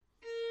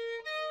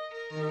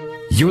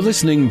You're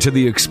listening to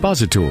the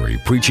expository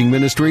preaching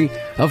ministry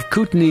of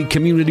Kootenai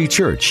Community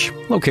Church,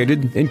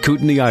 located in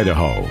Kootenai,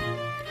 Idaho.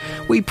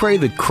 We pray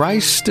that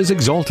Christ is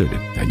exalted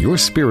and your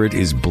spirit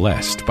is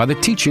blessed by the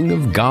teaching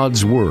of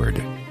God's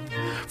Word.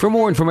 For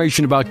more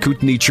information about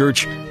Kootenai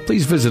Church,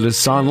 please visit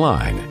us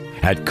online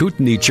at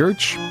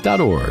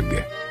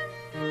kootenaichurch.org.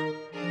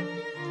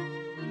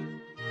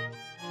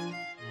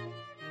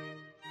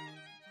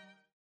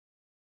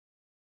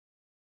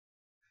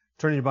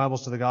 Turn your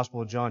Bibles to the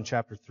Gospel of John,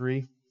 chapter 3.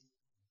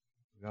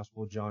 The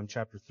Gospel of John,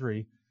 chapter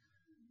 3.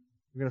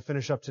 We're going to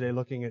finish up today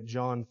looking at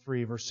John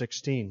 3, verse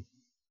 16.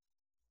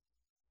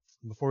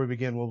 Before we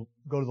begin, we'll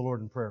go to the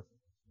Lord in prayer.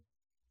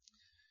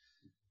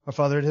 Our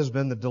Father, it has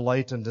been the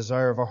delight and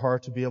desire of our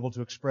heart to be able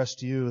to express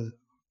to you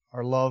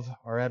our love,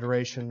 our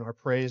adoration, our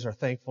praise, our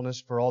thankfulness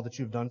for all that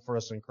you've done for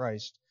us in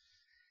Christ.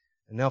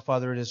 And now,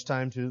 Father, it is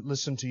time to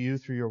listen to you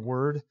through your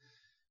word.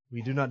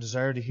 We do not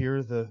desire to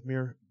hear the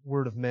mere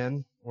word of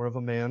men or of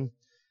a man,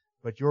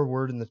 but your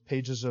word in the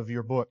pages of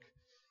your book.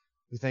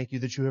 We thank you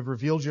that you have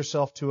revealed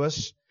yourself to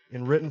us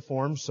in written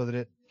form so that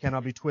it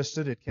cannot be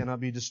twisted, it cannot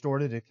be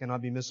distorted, it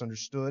cannot be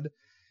misunderstood.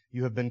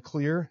 You have been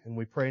clear, and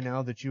we pray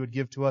now that you would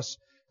give to us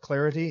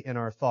clarity in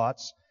our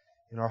thoughts,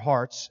 in our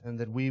hearts, and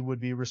that we would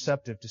be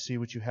receptive to see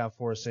what you have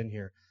for us in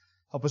here.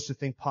 Help us to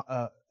think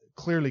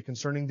clearly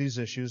concerning these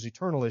issues,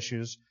 eternal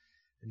issues,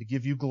 and to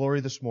give you glory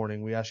this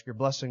morning. We ask your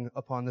blessing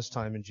upon this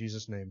time in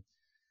Jesus' name.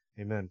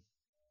 Amen.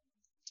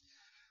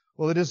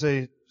 Well, it is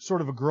a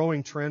sort of a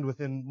growing trend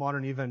within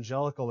modern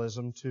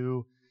evangelicalism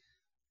to,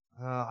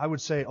 I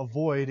would say,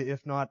 avoid,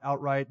 if not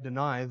outright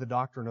deny, the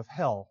doctrine of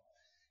hell.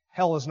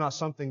 Hell is not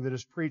something that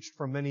is preached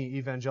from many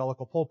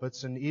evangelical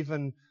pulpits, and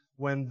even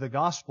when the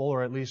gospel,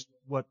 or at least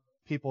what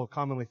people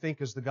commonly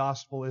think is the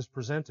gospel, is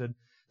presented,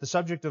 the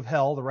subject of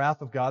hell, the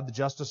wrath of God, the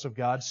justice of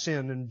God,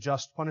 sin and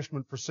just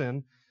punishment for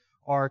sin,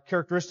 are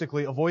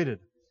characteristically avoided.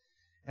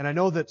 And I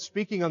know that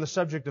speaking on the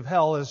subject of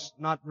hell is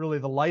not really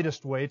the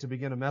lightest way to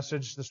begin a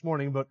message this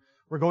morning, but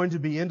we're going to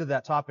be into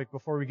that topic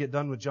before we get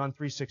done with John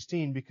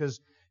 3:16, because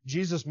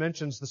Jesus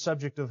mentions the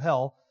subject of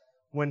hell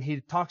when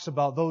he talks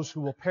about those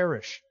who will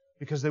perish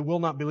because they will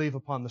not believe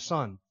upon the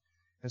Son.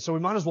 And so we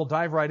might as well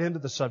dive right into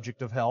the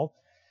subject of hell.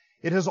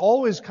 It has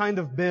always kind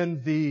of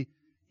been the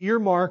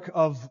earmark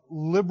of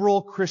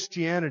liberal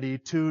Christianity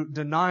to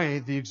deny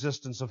the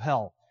existence of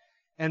hell.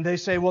 And they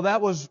say, well,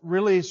 that was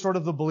really sort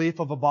of the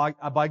belief of a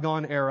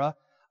bygone era,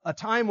 a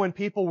time when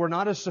people were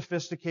not as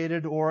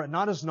sophisticated or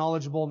not as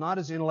knowledgeable, not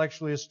as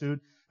intellectually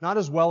astute, not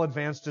as well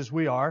advanced as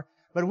we are.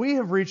 But we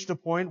have reached a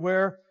point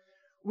where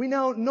we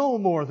now know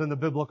more than the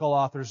biblical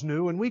authors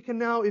knew, and we can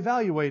now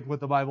evaluate what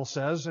the Bible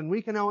says, and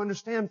we can now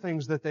understand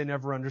things that they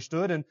never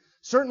understood. And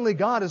certainly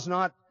God is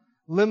not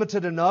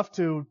limited enough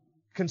to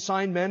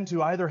consign men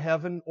to either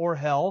heaven or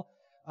hell.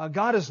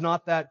 God is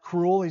not that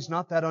cruel. He's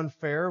not that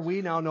unfair.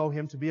 We now know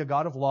Him to be a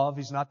God of love.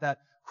 He's not that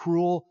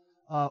cruel,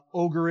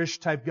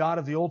 ogreish type God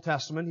of the Old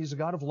Testament. He's a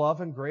God of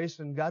love and grace,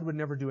 and God would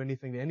never do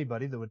anything to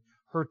anybody that would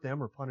hurt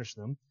them or punish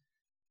them.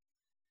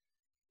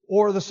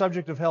 Or the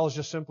subject of hell is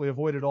just simply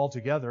avoided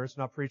altogether. It's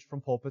not preached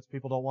from pulpits.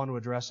 People don't want to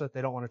address it.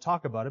 They don't want to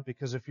talk about it,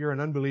 because if you're an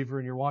unbeliever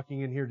and you're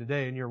walking in here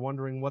today and you're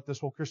wondering what this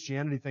whole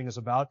Christianity thing is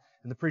about,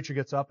 and the preacher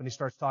gets up and he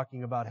starts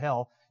talking about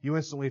hell, you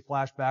instantly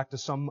flash back to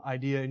some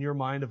idea in your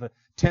mind of a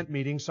tent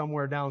meeting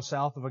somewhere down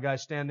south of a guy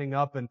standing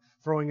up and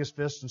throwing his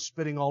fists and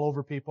spitting all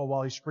over people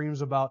while he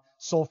screams about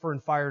sulfur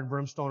and fire and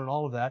brimstone and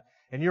all of that.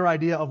 And your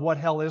idea of what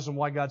hell is and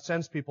why God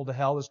sends people to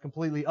hell is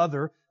completely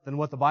other than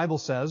what the Bible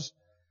says.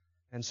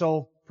 And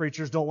so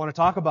preachers don't want to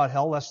talk about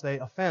hell lest they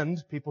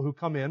offend people who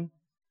come in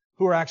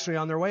who are actually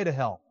on their way to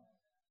hell,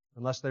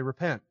 unless they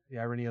repent. The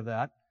irony of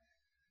that.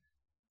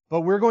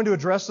 But we're going to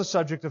address the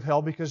subject of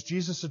hell because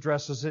Jesus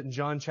addresses it in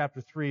John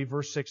chapter 3,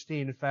 verse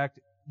 16. In fact,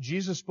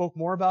 Jesus spoke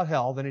more about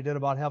hell than He did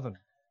about heaven.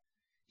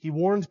 He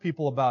warned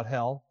people about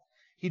hell.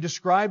 He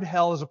described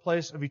hell as a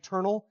place of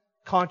eternal,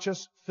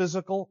 conscious,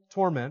 physical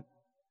torment,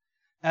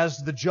 as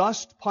the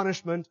just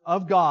punishment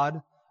of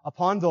God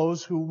upon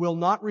those who will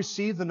not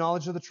receive the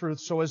knowledge of the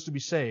truth so as to be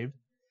saved.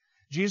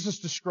 Jesus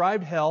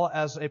described hell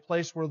as a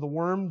place where the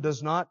worm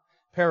does not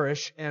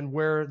perish and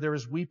where there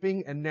is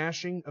weeping and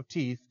gnashing of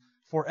teeth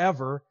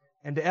forever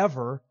and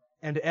ever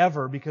and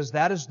ever, because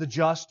that is the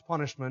just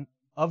punishment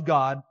of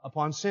God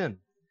upon sin.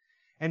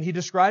 And He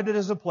described it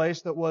as a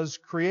place that was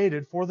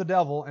created for the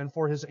devil and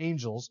for his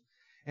angels,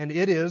 and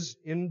it is,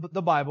 in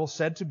the Bible,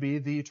 said to be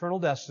the eternal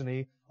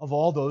destiny of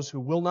all those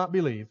who will not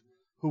believe,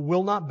 who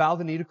will not bow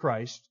the knee to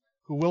Christ,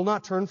 who will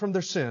not turn from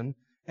their sin,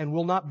 and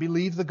will not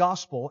believe the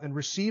gospel and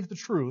receive the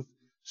truth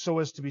so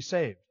as to be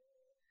saved.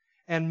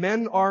 And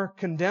men are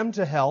condemned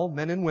to hell,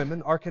 men and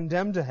women are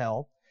condemned to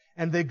hell,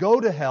 and they go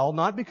to hell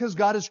not because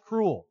God is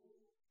cruel.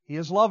 He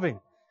is loving.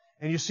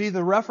 And you see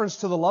the reference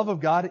to the love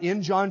of God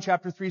in John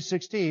chapter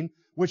 3:16,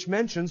 which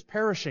mentions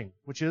perishing,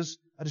 which is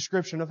a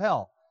description of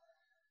hell.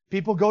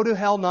 People go to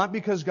hell not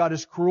because God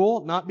is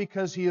cruel, not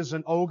because He is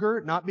an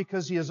ogre, not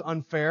because He is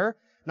unfair,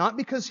 not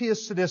because He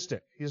is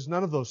sadistic. He is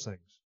none of those things.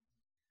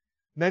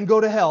 Men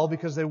go to hell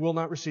because they will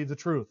not receive the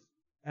truth.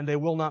 and they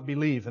will not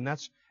believe. And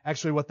that's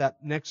actually what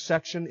that next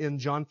section in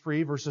John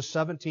 3, verses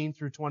 17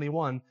 through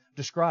 21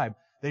 describe.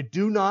 They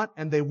do not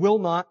and they will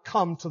not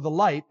come to the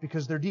light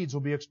because their deeds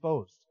will be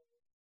exposed.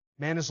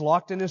 Man is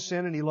locked in his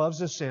sin and he loves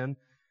his sin,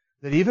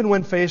 that even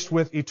when faced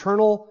with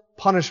eternal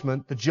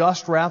punishment, the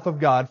just wrath of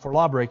God for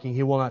lawbreaking,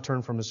 he will not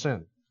turn from his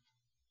sin.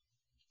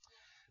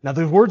 Now,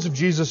 the words of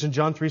Jesus in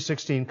John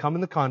 3:16 come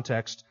in the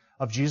context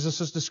of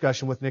Jesus'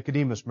 discussion with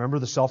Nicodemus. Remember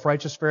the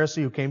self-righteous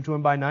Pharisee who came to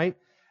him by night,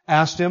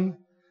 asked him,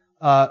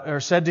 or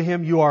said to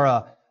him, "You are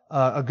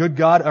a good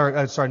God,"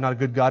 not a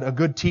good God, a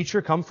good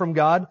teacher, come from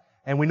God,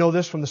 and we know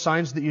this from the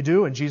signs that you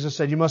do. And Jesus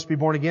said, "You must be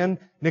born again."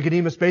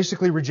 Nicodemus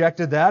basically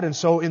rejected that, and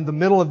so in the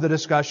middle of the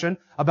discussion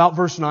about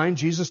verse 9,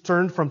 Jesus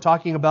turned from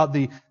talking about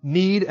the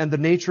need and the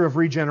nature of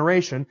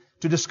regeneration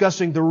to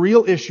discussing the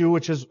real issue,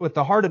 which is with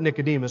the heart of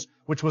Nicodemus,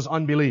 which was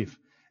unbelief.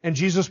 And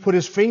Jesus put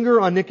His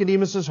finger on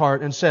Nicodemus'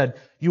 heart and said,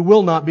 "You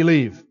will not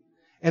believe."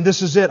 And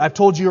this is it. I've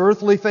told you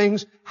earthly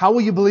things. How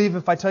will you believe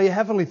if I tell you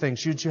heavenly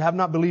things? You have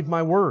not believed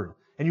my word.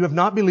 And you have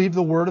not believed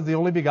the word of the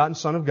only begotten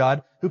Son of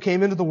God who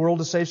came into the world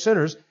to save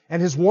sinners.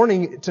 And His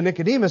warning to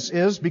Nicodemus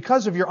is,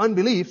 because of your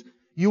unbelief,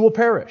 you will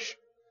perish.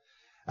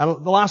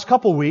 And the last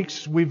couple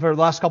weeks, the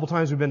last couple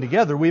times we've been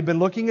together, we've been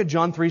looking at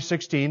John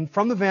 3:16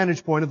 from the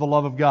vantage point of the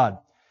love of God.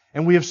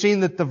 And we have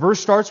seen that the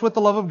verse starts with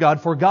the love of God,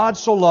 for God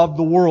so loved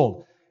the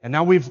world. And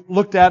now we've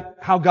looked at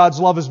how God's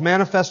love is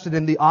manifested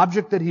in the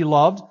object that He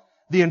loved,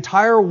 the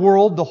entire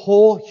world, the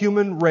whole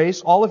human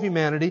race, all of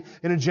humanity,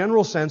 in a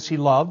general sense He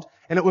loved.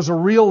 And it was a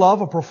real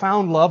love, a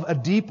profound love, a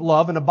deep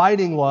love, an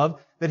abiding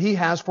love that He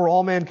has for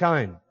all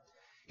mankind.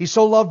 He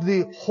so loved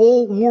the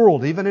whole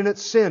world, even in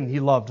its sin He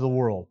loved the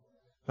world.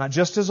 Not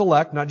just His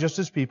elect, not just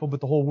His people,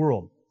 but the whole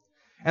world.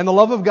 And the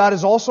love of God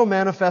is also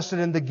manifested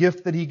in the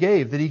gift that He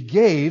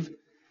gave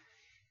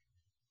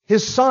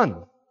His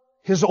Son,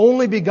 His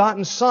only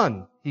begotten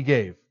Son He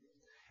gave.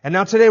 And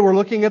now today we're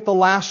looking at the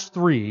last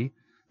three,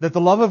 that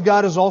the love of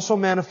God is also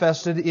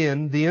manifested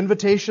in the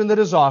invitation that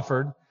is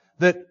offered,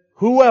 that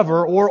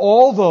whoever or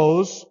all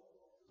those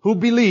who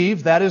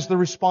believe, that is the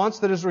response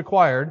that is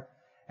required.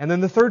 And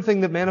then the third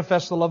thing that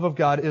manifests the love of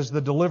God is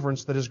the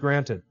deliverance that is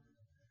granted.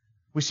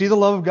 We see the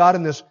love of God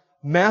in this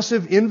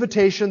massive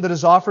invitation that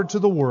is offered to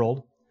the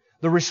world,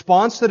 the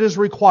response that is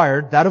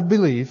required, that of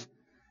belief,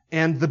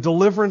 and the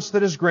deliverance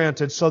that is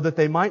granted so that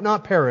they might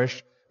not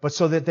perish, but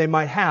so that they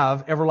might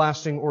have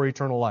everlasting or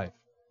eternal life.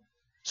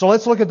 So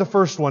let's look at the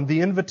first one,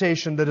 the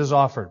invitation that is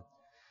offered.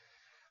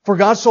 For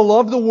God so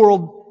loved the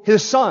world,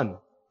 His Son,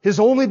 His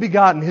only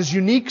begotten, His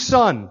unique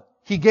Son,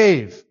 He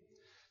gave,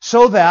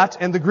 so that,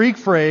 and the Greek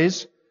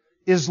phrase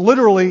is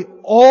literally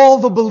all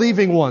the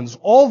believing ones,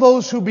 all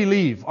those who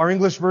believe. Our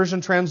English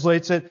version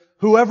translates it,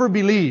 whoever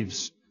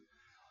believes.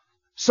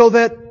 So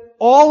that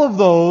all of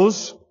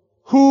those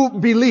who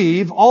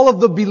believe, all of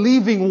the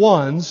believing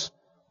ones,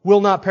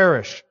 will not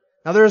perish.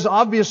 Now there is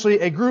obviously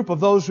a group of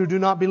those who do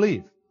not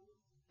believe.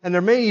 And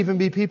there may even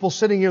be people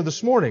sitting here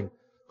this morning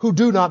who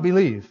do not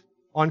believe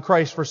on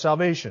Christ for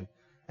salvation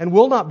and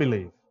will not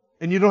believe.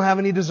 And you don't have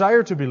any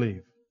desire to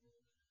believe.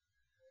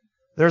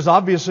 There's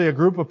obviously a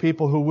group of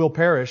people who will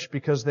perish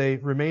because they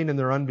remain in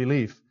their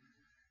unbelief.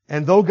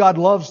 And though God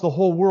loves the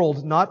whole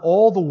world, not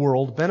all the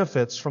world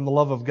benefits from the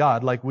love of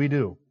God like we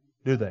do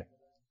they?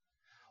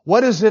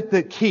 What is it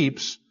that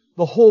keeps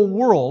the whole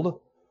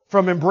world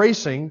from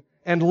embracing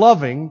and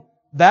loving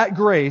that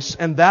grace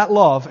and that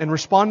love and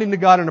responding to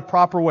God in a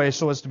proper way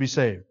so as to be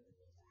saved?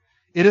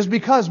 It is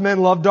because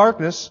men love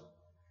darkness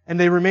and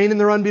they remain in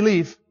their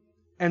unbelief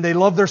and they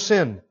love their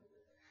sin.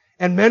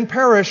 And men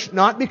perish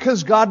not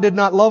because God did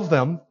not love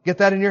them. Get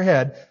that in your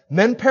head.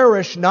 Men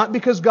perish not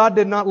because God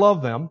did not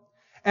love them.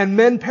 And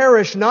men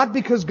perish not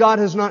because God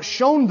has not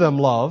shown them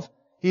love.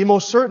 He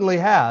most certainly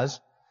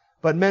has.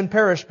 But men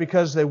perish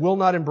because they will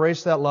not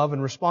embrace that love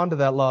and respond to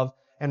that love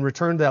and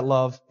return that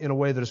love in a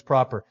way that is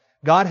proper.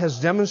 God has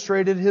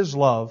demonstrated His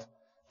love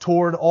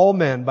toward all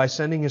men by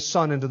sending His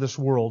Son into this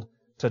world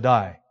to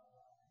die.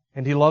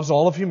 And He loves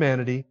all of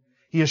humanity.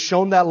 He has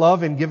shown that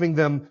love in giving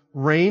them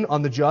rain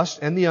on the just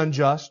and the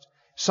unjust,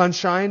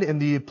 sunshine and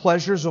the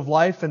pleasures of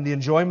life and the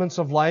enjoyments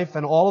of life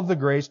and all of the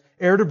grace,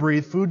 air to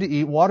breathe, food to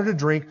eat, water to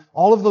drink,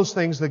 all of those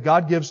things that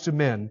God gives to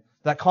men.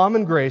 That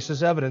common grace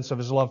is evidence of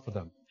His love for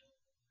them.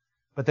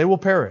 But they will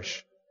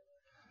perish.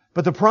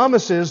 But the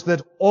promise is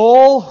that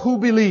all who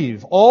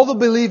believe, all the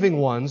believing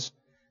ones,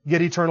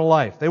 get eternal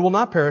life. They will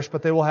not perish,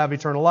 but they will have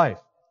eternal life.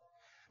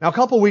 Now, a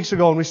couple of weeks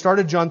ago when we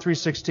started John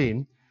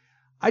 3:16,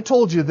 I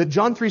told you that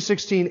John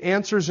 3:16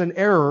 answers an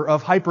error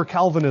of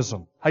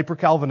hyper-Calvinism.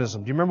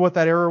 Hyper-Calvinism. Do you remember what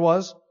that error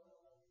was?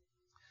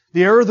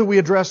 The error that we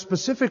addressed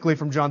specifically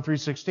from John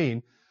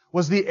 3:16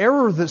 was the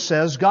error that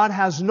says God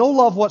has no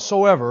love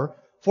whatsoever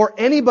for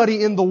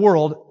anybody in the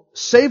world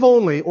save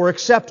only or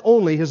except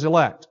only His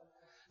elect.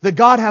 That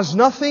God has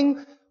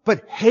nothing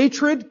but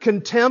hatred,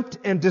 contempt,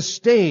 and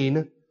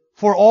disdain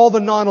for all the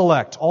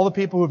non-elect, all the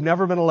people who have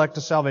never been elected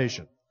to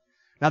salvation.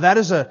 Now that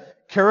is a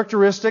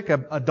characteristic,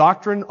 a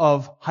doctrine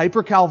of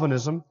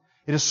hyper-Calvinism.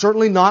 It is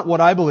certainly not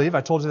what I believe.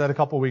 I told you that a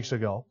couple of weeks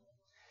ago.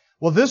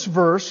 Well, this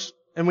verse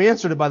and we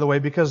answered it, by the way,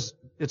 because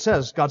it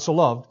says God so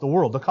loved the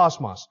world, the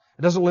cosmos.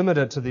 It doesn't limit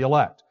it to the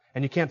elect.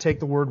 And you can't take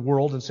the word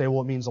world and say,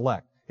 well, it means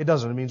elect. It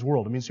doesn't. It means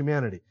world. It means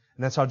humanity.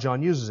 And that's how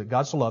John uses it.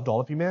 God so loved all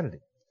of humanity.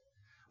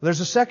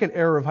 There's a second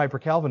error of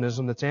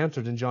hyper-Calvinism that's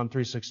answered in John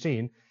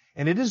 3:16,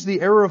 and it is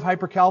the error of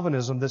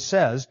hyper-Calvinism that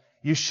says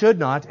you should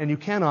not and you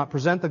cannot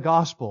present the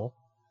gospel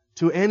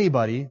to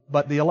anybody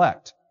but the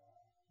elect.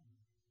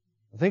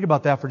 Think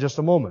about that for just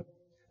a moment.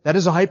 That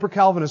is a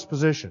hyper-Calvinist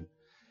position.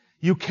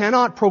 You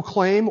cannot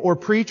proclaim or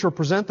preach or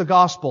present the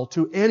gospel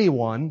to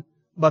anyone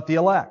but the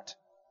elect.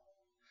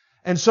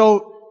 And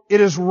so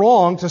it is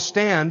wrong to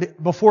stand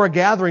before a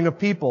gathering of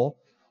people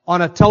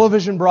on a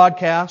television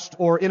broadcast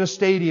or in a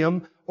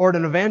stadium or at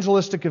an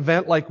evangelistic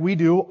event like we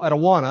do at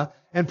Awana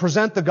and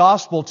present the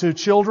gospel to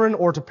children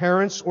or to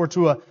parents or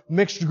to a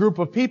mixed group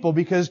of people,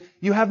 because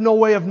you have no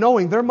way of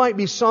knowing. There might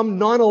be some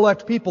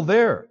non-elect people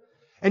there.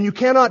 And you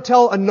cannot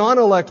tell a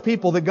non-elect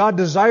people that God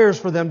desires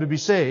for them to be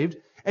saved.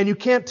 And you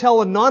can't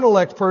tell a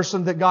non-elect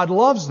person that God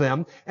loves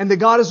them and that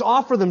God has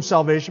offered them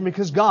salvation,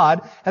 because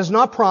God has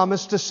not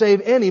promised to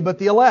save any but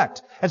the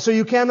elect. And so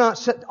you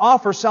cannot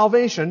offer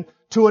salvation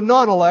to a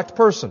non-elect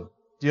person.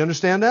 Do you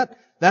understand that?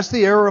 That's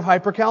the error of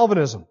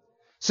hyper-Calvinism.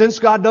 Since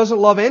God doesn't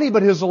love any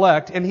but His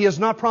elect, and He has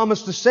not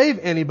promised to save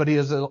anybody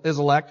as His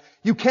elect,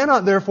 you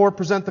cannot therefore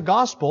present the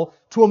gospel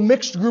to a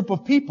mixed group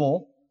of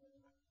people,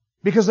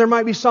 because there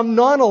might be some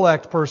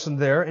non-elect person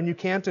there, and you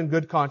can't in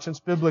good conscience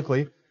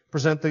biblically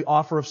present the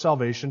offer of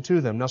salvation to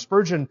them. Now,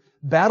 Spurgeon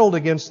battled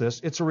against this.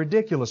 It's a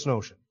ridiculous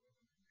notion.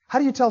 How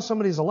do you tell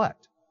somebody's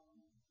elect?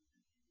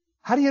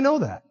 How do you know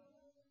that?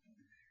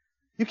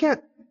 You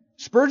can't.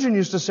 Spurgeon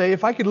used to say,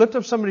 if I could lift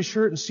up somebody's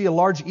shirt and see a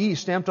large E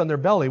stamped on their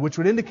belly, which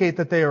would indicate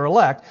that they are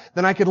elect,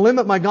 then I could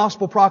limit my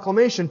gospel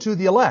proclamation to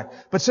the elect.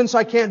 But since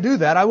I can't do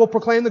that, I will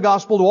proclaim the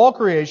gospel to all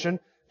creation,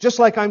 just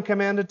like I'm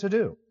commanded to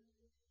do.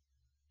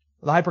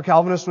 The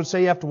hyper-Calvinist would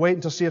say you have to wait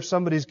until see if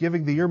somebody's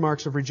giving the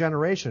earmarks of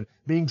regeneration,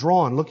 being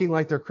drawn, looking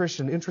like they're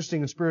Christian,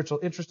 interested in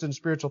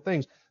spiritual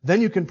things.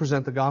 Then you can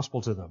present the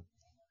gospel to them.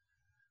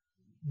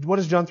 What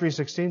does John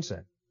 3:16 say?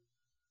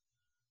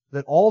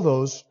 That all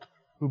those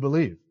who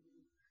believe.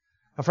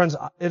 Now, friends,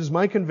 it is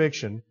my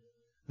conviction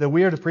that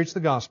we are to preach the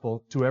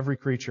gospel to every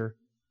creature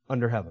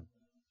under heaven.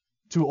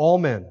 To all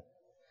men.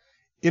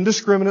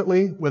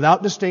 Indiscriminately,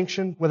 without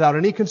distinction, without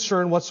any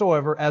concern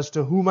whatsoever as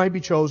to who might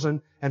be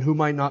chosen and who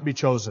might not be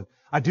chosen.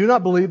 I do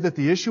not believe that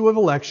the issue of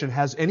election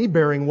has any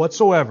bearing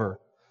whatsoever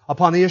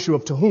upon the issue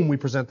of to whom we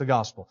present the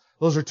gospel.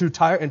 Those are two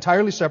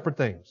entirely separate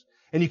things.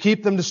 And you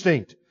keep them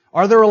distinct.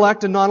 Are there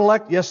elect and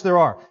non-elect? Yes, there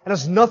are. It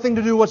has nothing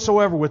to do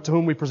whatsoever with to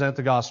whom we present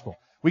the gospel.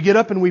 We get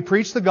up and we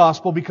preach the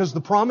gospel because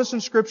the promise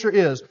in Scripture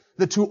is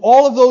that to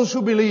all of those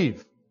who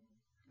believe.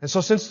 And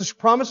so since the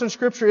promise in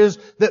Scripture is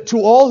that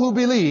to all who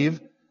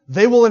believe,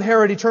 they will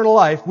inherit eternal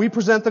life, we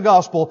present the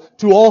gospel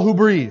to all who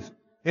breathe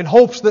in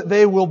hopes that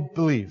they will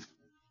believe.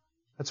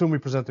 That's whom we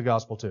present the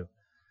gospel to.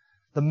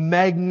 The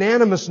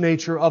magnanimous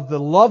nature of the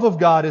love of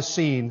God is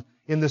seen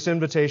in this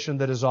invitation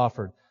that is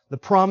offered. The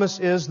promise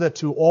is that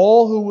to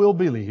all who will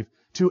believe,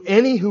 to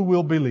any who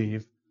will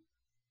believe,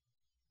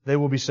 they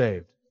will be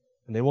saved.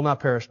 And they will not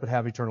perish but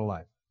have eternal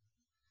life.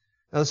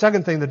 Now, the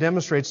second thing that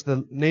demonstrates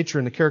the nature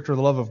and the character of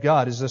the love of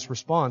God is this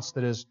response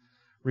that is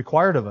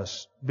required of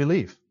us,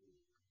 belief.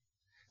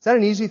 Is that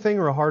an easy thing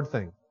or a hard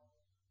thing?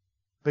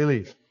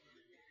 Belief.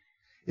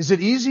 Is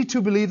it easy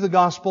to believe the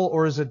gospel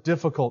or is it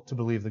difficult to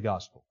believe the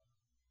gospel?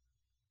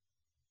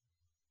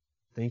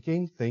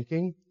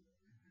 Thinking.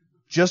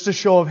 Just a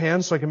show of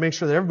hands so I can make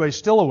sure that everybody's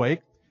still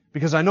awake,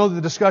 because I know the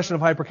discussion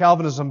of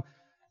hyper-Calvinism,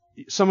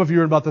 some of you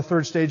are in about the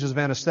third stages of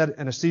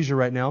anesthesia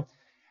right now.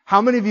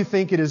 How many of you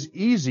think it is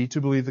easy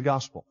to believe the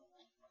gospel?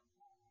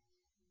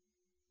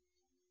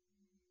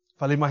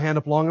 If I leave my hand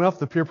up long enough,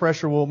 the peer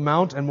pressure will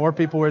mount and more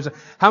people will raise it.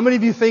 How many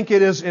of you think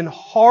it is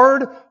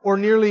hard or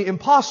nearly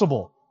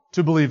impossible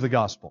to believe the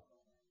gospel?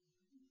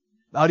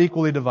 About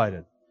equally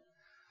divided.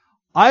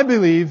 I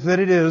believe that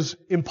it is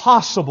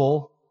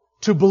impossible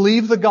to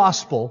believe the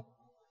gospel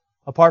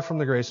apart from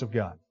the grace of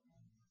God.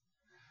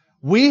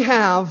 We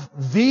have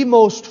the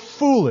most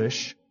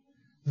foolish,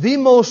 the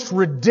most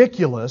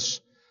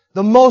ridiculous,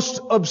 the most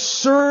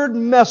absurd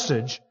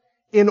message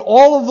in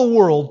all of the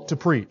world to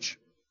preach.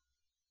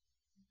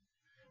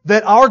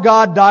 That our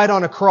God died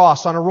on a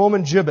cross, on a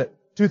Roman gibbet,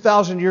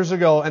 2,000 years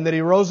ago, and that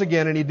He rose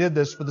again and He did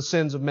this for the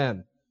sins of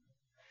men.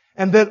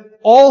 And that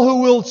all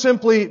who will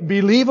simply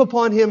believe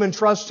upon Him and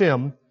trust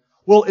Him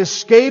will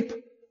escape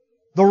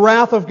the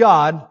wrath of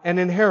God and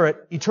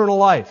inherit eternal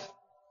life.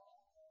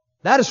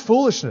 That is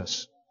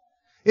foolishness.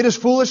 It is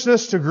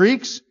foolishness to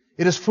Greeks.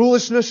 It is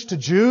foolishness to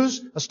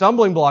Jews, a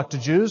stumbling block to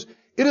Jews.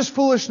 It is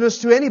foolishness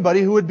to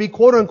anybody who would be,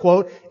 quote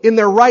unquote, in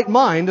their right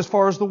mind as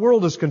far as the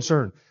world is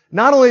concerned.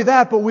 Not only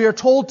that, but we are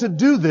told to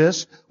do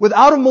this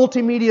without a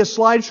multimedia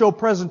slideshow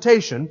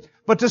presentation,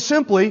 but to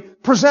simply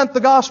present the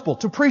gospel,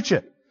 to preach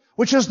it,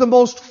 which is the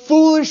most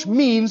foolish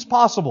means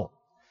possible.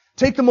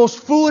 Take the most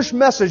foolish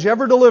message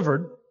ever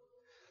delivered,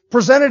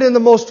 present it in the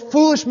most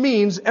foolish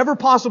means ever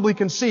possibly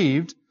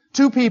conceived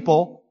to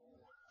people,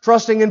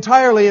 trusting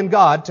entirely in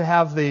God to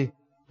have the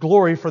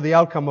glory for the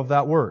outcome of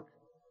that work.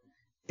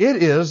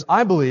 It is,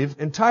 I believe,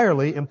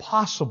 entirely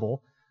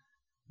impossible,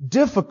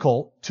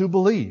 difficult to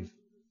believe,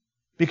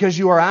 because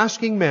you are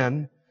asking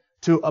men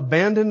to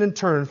abandon and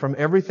turn from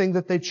everything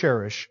that they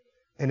cherish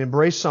and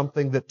embrace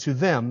something that to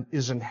them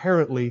is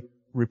inherently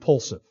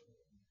repulsive.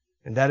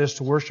 And that is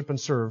to worship and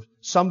serve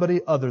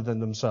somebody other than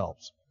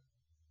themselves.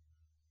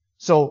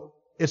 So,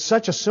 it's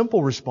such a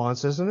simple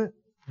response, isn't it?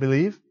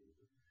 Believe.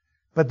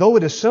 But though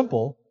it is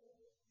simple,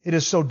 it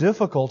is so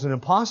difficult and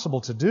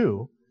impossible to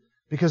do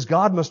because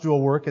God must do a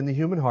work in the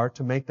human heart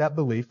to make that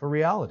belief a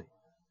reality.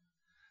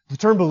 The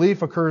term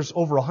belief occurs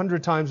over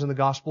 100 times in the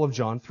Gospel of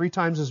John,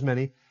 twice as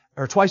many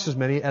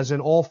as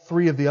in all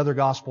three of the other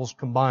Gospels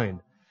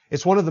combined.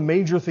 It's one of the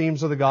major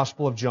themes of the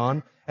Gospel of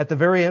John. At the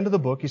very end of the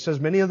book, he says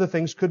many other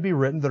things could be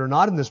written that are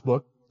not in this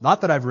book,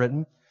 not that I've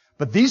written,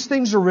 but these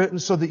things are written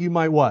so that you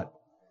might what?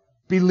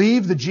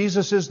 Believe that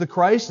Jesus is the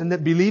Christ, and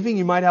that believing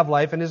you might have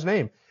life in His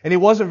name. And he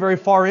wasn't very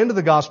far into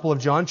the Gospel of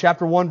John,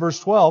 chapter 1, verse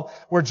 12,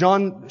 where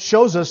John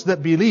shows us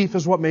that belief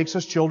is what makes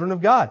us children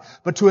of God.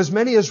 But to as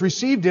many as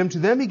received Him, to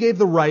them He gave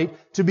the right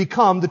to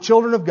become the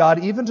children of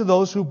God, even to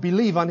those who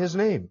believe on His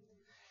name.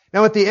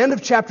 Now at the end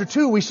of chapter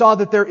 2, we saw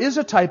that there is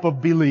a type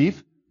of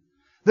belief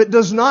that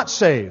does not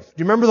save. Do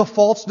you remember the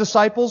false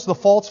disciples, the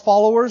false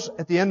followers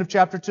at the end of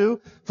chapter 2?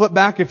 Flip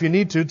back if you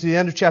need to the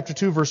end of chapter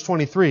 2, verse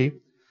 23.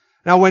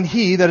 Now when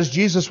He, that is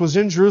Jesus, was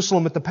in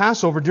Jerusalem at the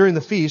Passover during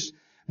the feast,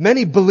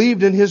 many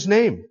believed in His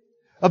name.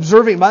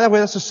 Observing, by the way,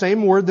 that's the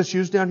same word that's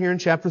used down here in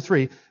chapter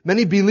 3.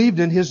 Many believed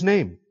in His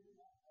name.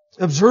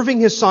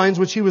 Observing His signs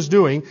which He was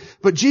doing,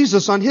 but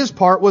Jesus on His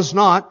part was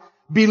not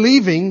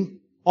believing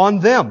on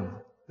them.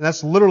 And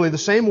that's literally the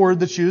same word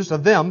that's used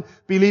of them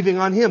believing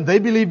on Him. They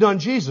believed on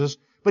Jesus,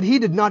 but He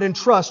did not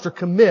entrust or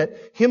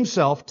commit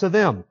Himself to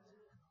them.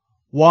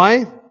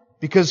 Why?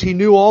 Because He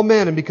knew all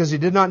men, and because He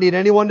did not need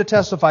anyone to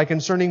testify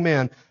concerning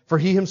man, for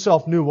He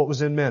Himself knew what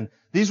was in men.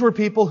 These were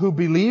people who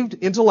believed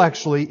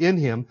intellectually in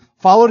Him,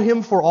 followed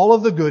Him for all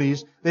of the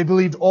goodies, they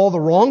believed all the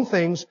wrong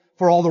things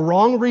for all the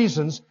wrong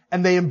reasons,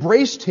 and they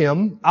embraced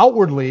Him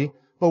outwardly,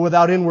 but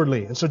without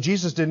inwardly. And so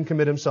Jesus didn't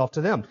commit Himself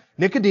to them.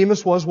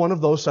 Nicodemus was one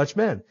of those such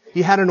men.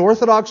 He had an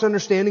orthodox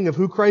understanding of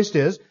who Christ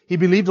is. He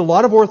believed a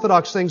lot of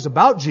orthodox things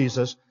about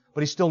Jesus,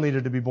 but he still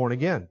needed to be born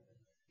again.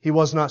 He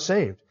was not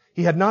saved.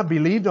 He had not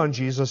believed on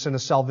Jesus in a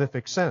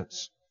salvific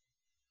sense.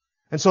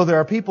 And so there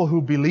are people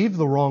who believe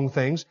the wrong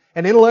things,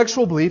 and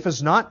intellectual belief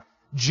is not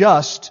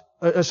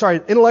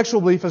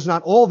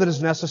all that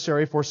is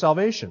necessary for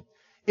salvation.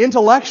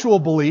 Intellectual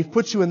belief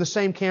puts you in the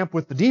same camp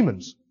with the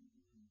demons,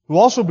 who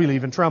also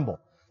believe and tremble.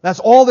 That's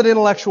all that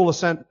intellectual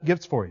assent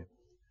gives for you.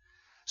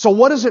 So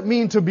what does it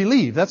mean to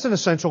believe? That's an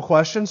essential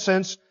question,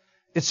 since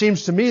it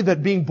seems to me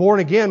that being born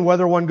again,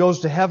 whether one goes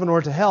to heaven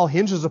or to hell,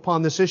 hinges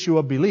upon this issue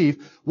of belief.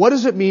 What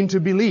does it mean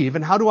to believe?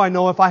 And how do I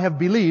know if I have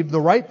believed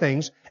the right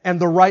things and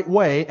the right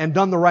way and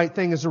done the right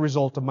thing as a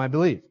result of my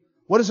belief?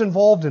 What is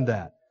involved in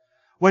that?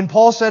 When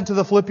Paul said to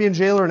the Philippian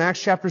jailer in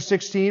Acts chapter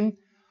 16,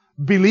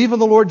 believe in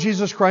the Lord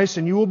Jesus Christ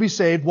and you will be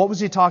saved, what was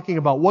he talking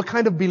about? What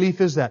kind of belief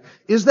is that?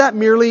 Is that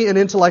merely an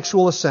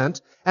intellectual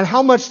assent? And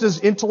how much does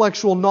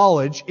intellectual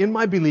knowledge in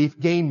my belief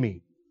gain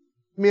me?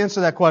 Let me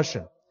answer that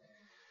question.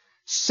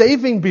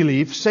 Saving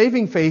belief,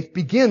 saving faith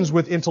begins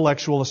with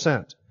intellectual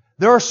assent.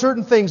 There are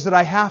certain things that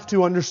I have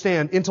to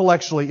understand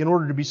intellectually in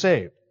order to be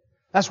saved.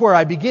 That's where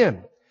I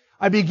begin.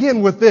 I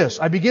begin with this.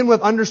 I begin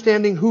with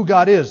understanding who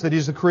God is, that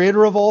He's the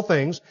creator of all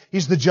things,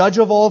 He's the judge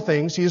of all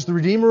things, He is the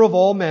redeemer of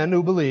all men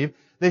who believe,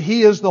 that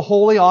He is the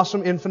holy,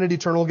 awesome, infinite,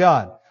 eternal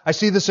God. I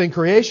see this in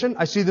creation,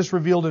 I see this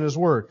revealed in His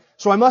Word.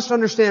 So I must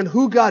understand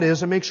who God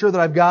is and make sure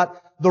that I've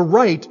got the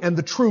right and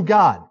the true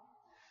God.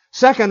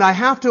 Second, I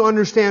have to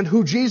understand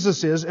who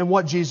Jesus is and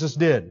what Jesus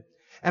did.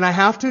 And I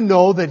have to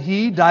know that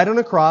He died on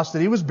a cross,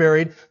 that He was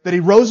buried, that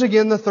He rose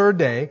again the third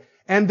day,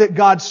 and that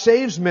God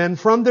saves men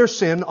from their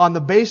sin on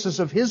the basis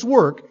of His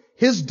work,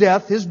 His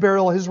death, His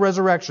burial, His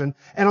resurrection,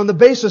 and on the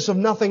basis of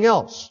nothing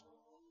else.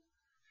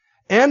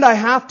 And I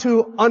have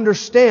to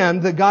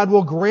understand that God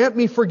will grant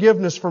me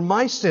forgiveness for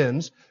my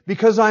sins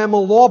because I am a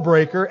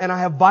lawbreaker and I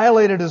have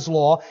violated His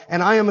law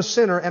and I am a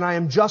sinner and I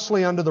am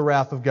justly under the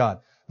wrath of God.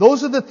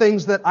 Those are the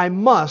things that I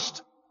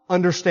must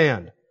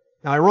understand.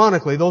 Now,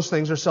 ironically, those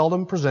things are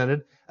seldom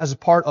presented as a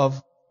part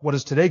of what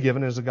is today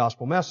given as a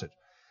gospel message.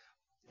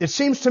 It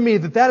seems to me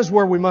that that is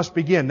where we must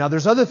begin. Now,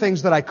 there's other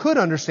things that I could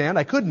understand,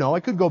 I could know, I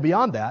could go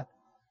beyond that.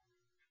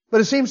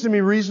 But it seems to me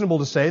reasonable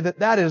to say that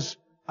that is,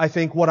 I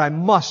think, what I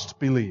must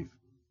believe.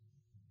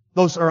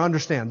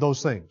 Understand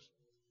those things.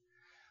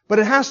 But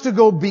it has to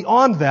go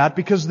beyond that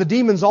because the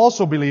demons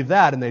also believe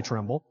that and they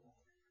tremble.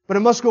 But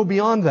it must go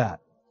beyond that.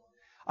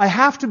 I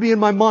have to be in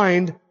my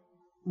mind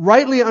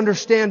rightly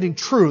understanding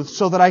truth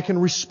so that I can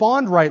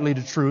respond rightly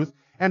to truth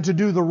and to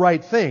do the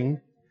right thing.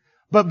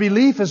 But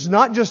belief is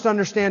not just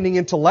understanding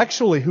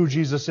intellectually who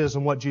Jesus is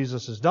and what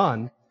Jesus has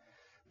done.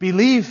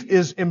 Belief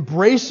is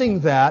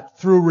embracing that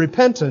through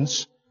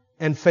repentance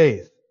and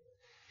faith.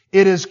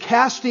 It is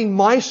casting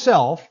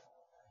myself,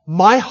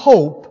 my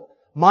hope,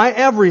 my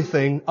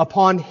everything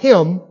upon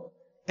Him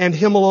and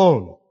Him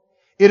alone.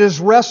 It is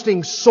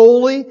resting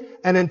solely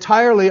and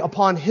entirely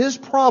upon His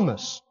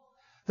promise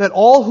that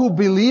all who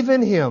believe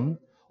in Him,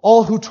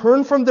 all who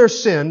turn from their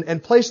sin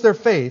and place their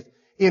faith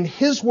in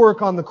His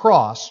work on the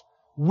cross,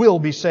 will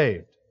be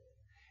saved.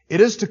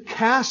 It is to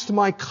cast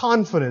my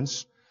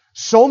confidence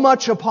so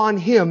much upon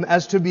Him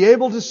as to be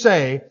able to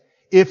say,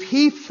 if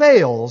He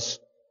fails,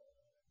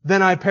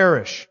 then I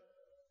perish.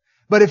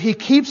 But if He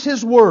keeps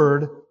His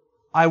word,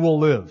 I will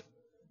live.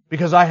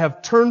 Because I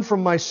have turned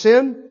from my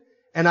sin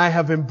and I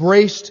have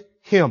embraced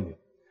Him.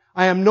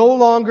 I am no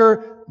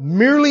longer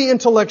merely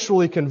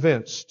intellectually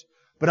convinced,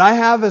 but I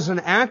have, as an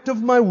act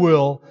of my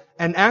will,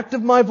 an act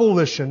of my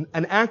volition,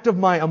 an act of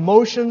my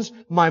emotions,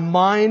 my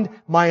mind,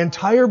 my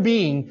entire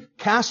being,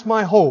 cast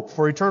my hope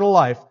for eternal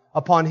life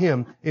upon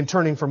Him in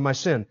turning from my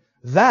sin.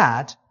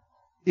 That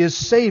is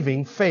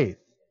saving faith.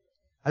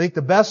 I think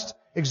the best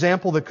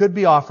example that could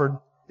be offered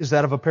is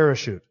that of a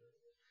parachute.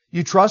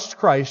 You trust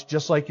Christ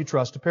just like you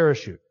trust a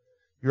parachute.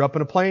 You're up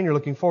in a plane, you're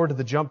looking forward to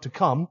the jump to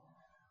come,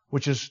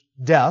 which is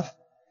death,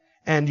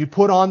 and you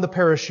put on the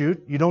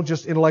parachute. You don't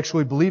just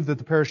intellectually believe that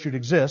the parachute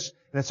exists,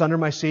 and it's under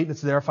my seat, and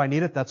it's there if I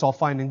need it, that's all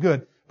fine and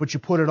good, but you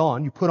put it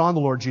on. You put on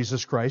the Lord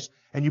Jesus Christ,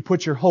 and you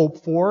put your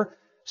hope for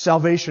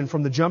salvation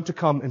from the jump to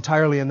come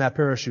entirely in that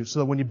parachute, so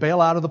that when you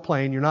bail out of the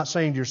plane, you're not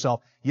saying to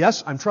yourself,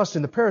 yes, I'm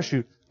trusting the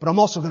parachute, but I'm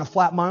also going to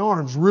flap my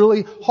arms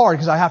really hard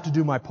because I have to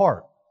do my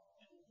part.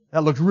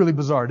 That looked really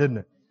bizarre, didn't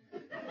it?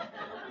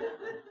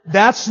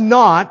 That's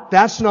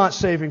not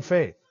saving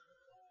faith.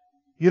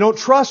 You don't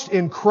trust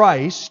in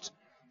Christ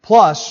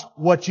plus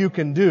what you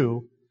can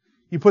do.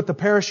 You put the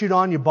parachute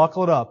on, you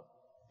buckle it up,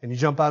 and you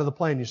jump out of the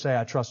plane, you say,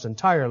 I trust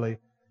entirely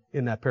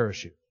in that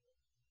parachute.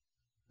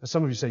 Now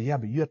some of you say, yeah,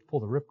 but you have to pull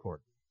the ripcord.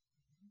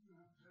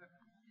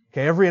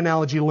 Okay, every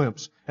analogy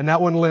limps, and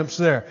that one limps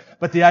there.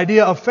 But the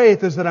idea of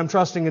faith is that I'm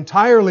trusting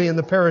entirely in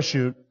the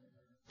parachute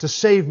to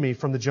save me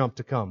from the jump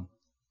to come,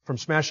 from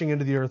smashing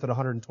into the earth at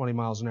 120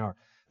 miles an hour.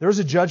 There is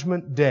a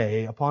judgment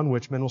day upon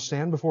which men will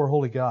stand before a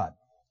holy God.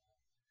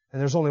 And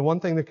there's only one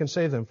thing that can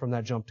save them from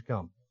that jump to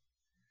come.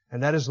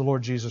 And that is the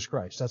Lord Jesus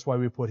Christ. That's why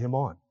we put Him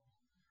on.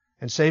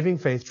 And saving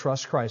faith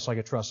trusts Christ like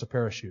it trusts a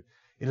parachute.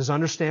 It is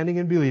understanding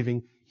and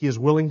believing He is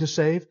willing to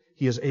save,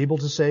 He is able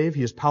to save,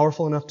 He is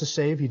powerful enough to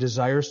save, He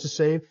desires to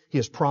save, He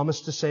has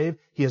promised to save,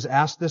 He has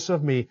asked this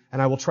of me,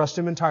 and I will trust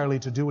Him entirely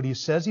to do what He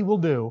says He will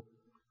do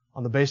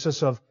on the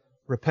basis of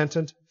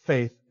repentant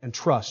faith and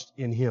trust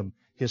in Him.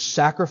 His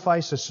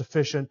sacrifice is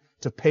sufficient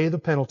to pay the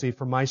penalty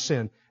for my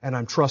sin, and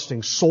I'm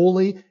trusting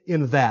solely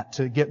in that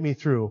to get me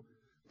through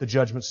the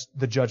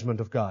judgment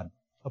of God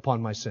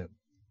upon my sin.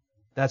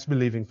 That's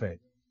believing faith.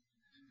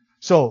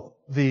 So,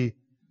 the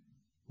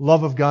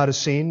love of God is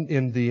seen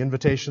in the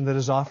invitation that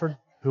is offered.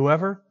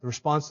 Whoever, the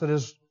response that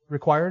is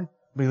required,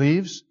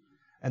 believes,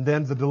 and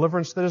then the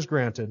deliverance that is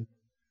granted,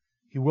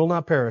 he will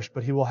not perish,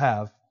 but he will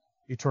have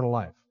eternal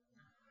life.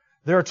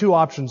 There are two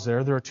options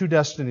there. There are two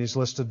destinies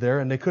listed there,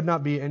 and they could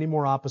not be any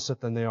more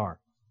opposite than they are.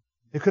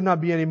 They could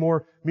not be any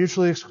more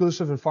mutually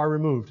exclusive and far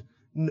removed.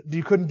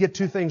 You couldn't get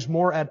two things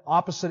more at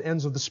opposite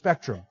ends of the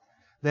spectrum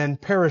than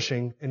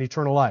perishing and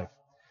eternal life.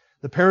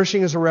 The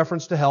perishing is a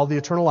reference to hell. The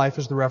eternal life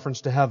is the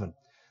reference to heaven.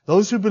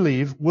 Those who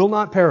believe will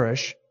not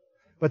perish,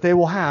 but they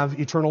will have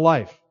eternal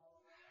life.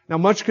 Now,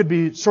 much could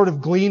be sort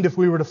of gleaned if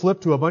we were to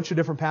flip to a bunch of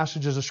different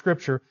passages of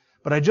Scripture,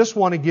 but I just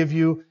want to give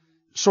you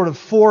sort of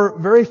four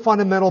very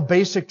fundamental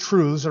basic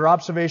truths or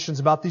observations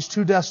about these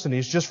two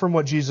destinies just from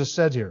what Jesus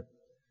said here.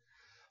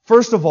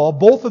 First of all,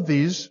 both of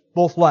these,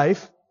 both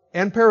life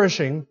and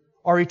perishing,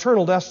 are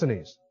eternal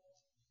destinies.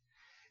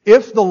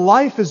 If the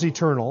life is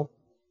eternal,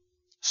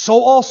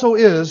 so also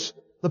is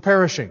the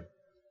perishing.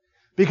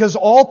 Because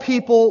all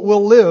people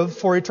will live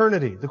for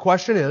eternity. The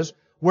question is,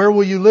 where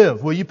will you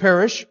live? Will you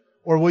perish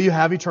or will you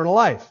have eternal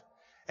life?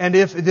 And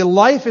if the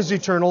life is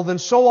eternal, then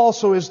so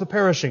also is the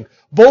perishing.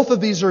 Both of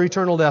these are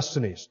eternal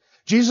destinies.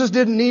 Jesus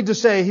didn't need to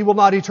say He will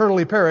not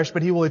eternally perish,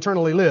 but He will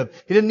eternally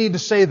live. He didn't need to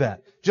say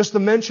that. Just the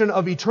mention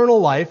of eternal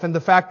life and the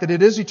fact that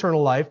it is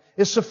eternal life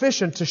is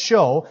sufficient to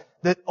show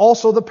that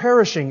also the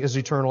perishing is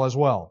eternal as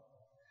well.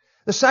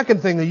 The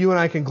second thing that you and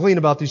I can glean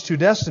about these two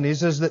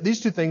destinies is that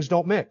these two things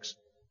don't mix.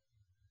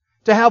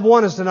 To have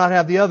one is to not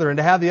have the other, and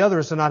to have the other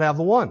is to not have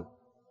the one.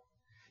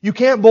 You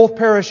can't both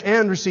perish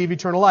and receive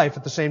eternal life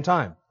at the same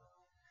time.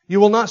 You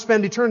will not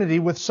spend eternity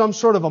with some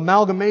sort of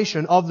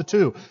amalgamation of the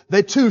two.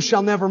 The two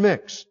shall never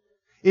mix.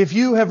 If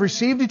you have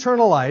received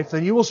eternal life,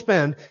 then you will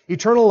spend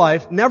eternal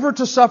life never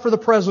to suffer the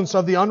presence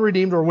of the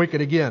unredeemed or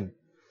wicked again.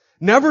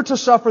 Never to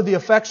suffer the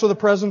effects of the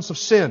presence of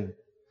sin.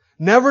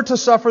 Never to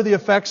suffer the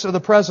effects of the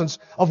presence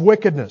of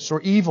wickedness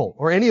or evil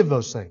or any of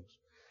those things.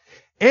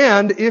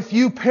 And if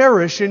you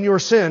perish in your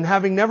sin,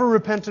 having never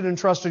repented and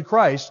trusted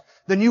Christ,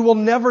 then you will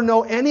never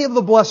know any of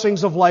the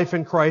blessings of life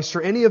in Christ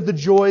or any of the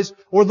joys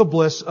or the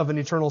bliss of an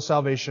eternal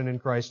salvation in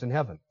Christ in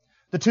heaven.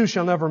 The two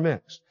shall never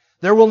mix.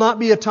 There will not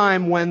be a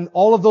time when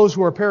all of those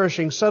who are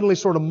perishing suddenly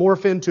sort of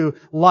morph into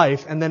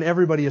life and then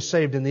everybody is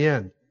saved in the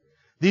end.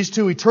 These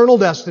two eternal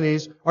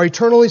destinies are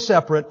eternally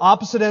separate,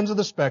 opposite ends of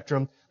the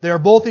spectrum. They are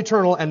both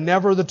eternal, and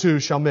never the two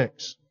shall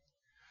mix.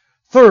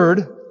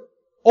 Third,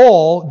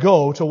 all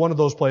go to one of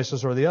those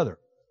places or the other.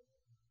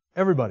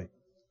 Everybody.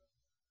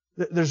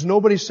 There's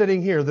nobody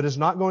sitting here that is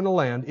not going to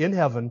land in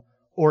heaven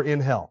or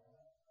in hell.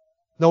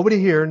 Nobody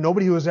here,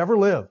 nobody who has ever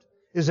lived,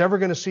 is ever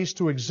going to cease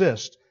to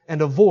exist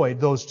and avoid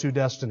those two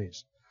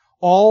destinies.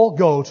 All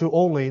go to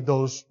only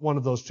one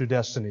of those two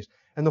destinies.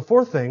 And the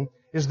fourth thing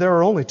is there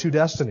are only two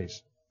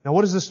destinies. Now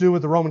what does this do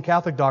with the Roman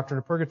Catholic doctrine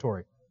of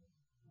purgatory?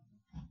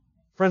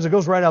 Friends, it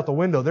goes right out the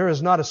window. There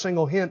is not a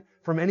single hint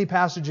from any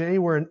passage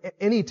anywhere in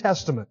any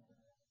testament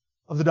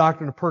of the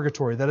doctrine of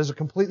purgatory. That is a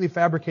completely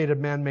fabricated,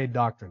 man-made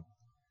doctrine.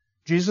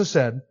 Jesus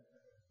said,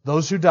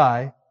 those who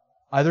die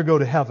either go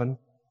to heaven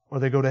or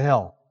they go to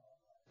hell.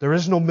 There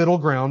is no middle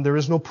ground. There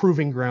is no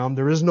proving ground.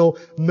 There is no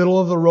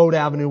middle-of-the-road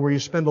avenue where you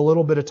spend a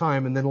little bit of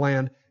time and then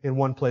land in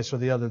one place or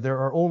the other. There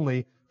are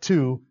only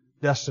two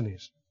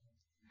destinies.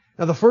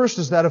 Now the first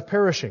is that of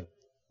perishing,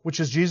 which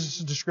is Jesus'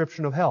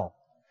 description of hell.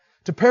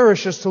 To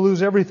perish is to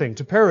lose everything.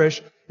 To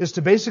perish is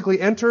to basically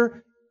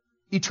enter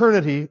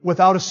eternity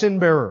without a sin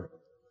bearer.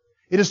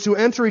 It is to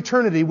enter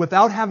eternity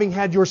without having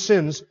had your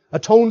sins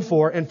atoned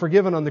for and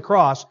forgiven on the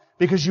cross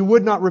because you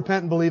would not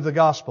repent and believe the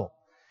gospel.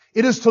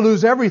 It is to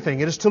lose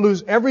everything. It is to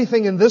lose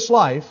everything in this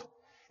life,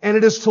 and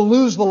it is to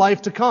lose the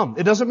life to come.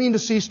 It doesn't mean to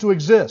cease to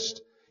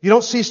exist. You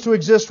don't cease to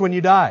exist when you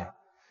die.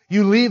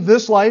 You leave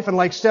this life, and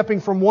like stepping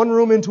from one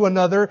room into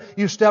another,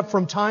 you step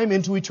from time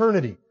into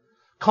eternity.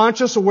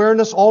 Conscious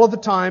awareness all of the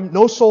time,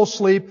 no soul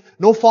sleep,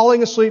 no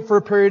falling asleep for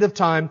a period of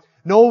time,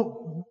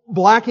 no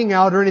blacking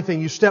out or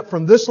anything. You step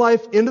from this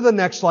life into the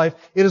next life.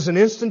 It is an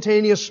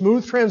instantaneous,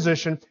 smooth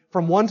transition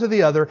from one to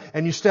the other,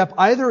 and you step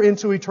either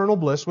into eternal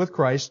bliss with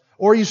Christ,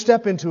 or you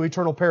step into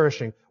eternal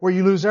perishing, where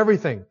you lose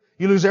everything.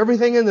 You lose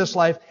everything in this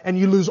life, and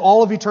you lose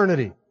all of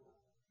eternity.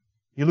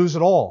 You lose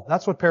it all.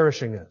 That's what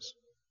perishing is.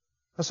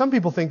 Now, some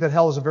people think that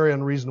hell is a very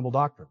unreasonable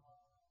doctrine.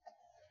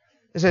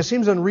 They say it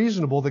seems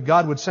unreasonable that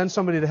God would send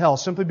somebody to hell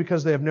simply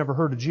because they have never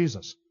heard of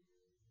Jesus,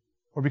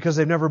 or because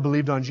they've never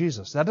believed on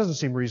Jesus. That doesn't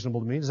seem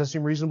reasonable to me. Does that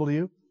seem reasonable to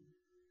you?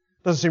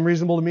 It doesn't seem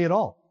reasonable to me at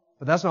all.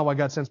 But that's not why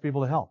God sends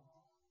people to hell.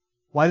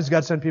 Why does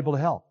God send people to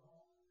hell?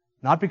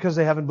 Not because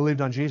they haven't believed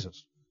on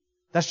Jesus.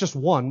 That's just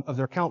one of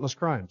their countless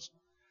crimes.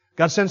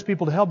 God sends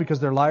people to hell because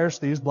they're liars,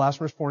 thieves,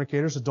 blasphemers,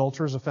 fornicators,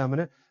 adulterers,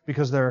 effeminate,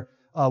 because they're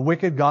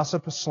wicked,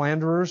 gossip,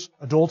 slanderers,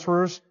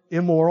 adulterers,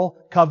 immoral,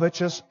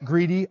 covetous,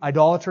 greedy,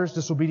 idolaters,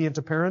 disobedient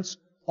to parents.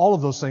 All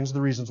of those things are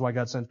the reasons why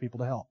God sends people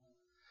to hell.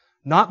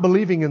 Not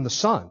believing in the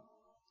Son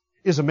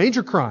is a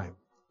major crime,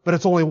 but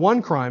it's only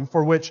one crime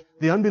for which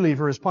the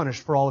unbeliever is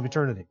punished for all of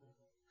eternity.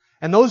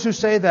 And those who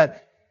say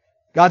that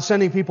God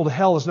sending people to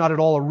hell is not at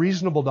all a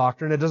reasonable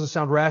doctrine, it doesn't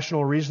sound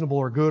rational or reasonable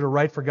or good or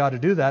right for God to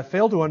do that,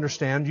 fail to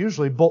understand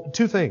usually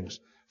two things.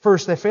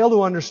 First, they fail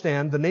to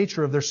understand the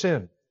nature of their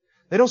sin.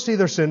 They don't see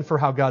their sin for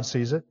how God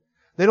sees it.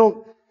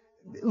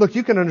 Look,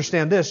 you can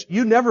understand this.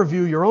 You never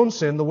view your own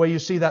sin the way you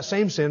see that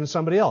same sin in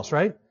somebody else,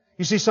 right?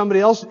 You see somebody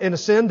else in a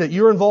sin that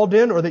you're involved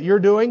in or that you're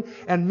doing,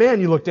 and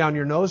man, you look down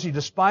your nose, you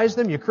despise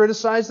them, you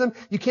criticize them,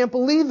 you can't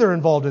believe they're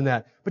involved in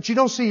that. But you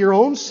don't see your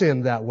own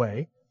sin that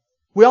way.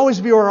 We always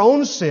view our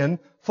own sin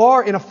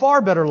in a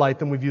far better light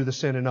than we view the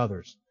sin in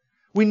others.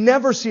 We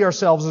never see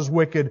ourselves as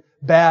wicked,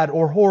 bad,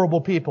 or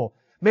horrible people.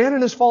 Man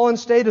in his fallen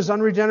state, his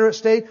unregenerate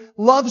state,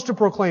 loves to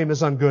proclaim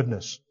his own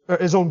goodness.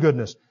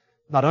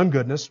 Not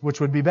ungoodness,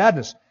 which would be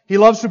badness. He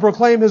loves to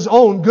proclaim his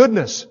own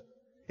goodness.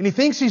 And he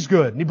thinks he's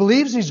good, and he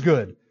believes he's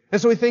good. And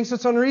so he thinks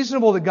it's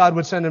unreasonable that God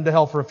would send him to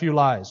hell for a few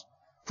lies,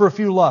 for a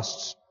few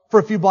lusts, for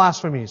a few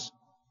blasphemies,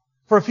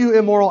 for a few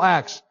immoral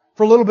acts,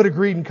 for a little bit of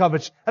greed and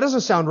covet. That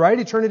doesn't sound right.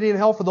 Eternity in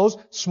hell for those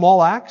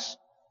small acts.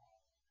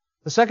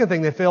 The second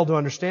thing they fail to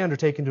understand or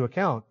take into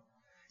account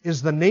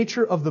is the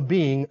nature of the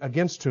being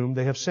against whom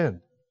they have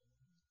sinned.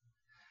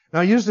 Now,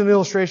 I used an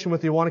illustration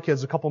with the Awana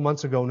kids a couple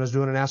months ago when I was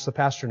doing an Ask the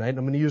Pastor night, and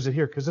I'm going to use it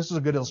here because this is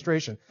a good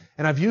illustration.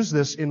 And I've used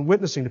this in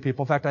witnessing to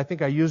people. In fact, I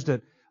think I used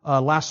it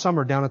last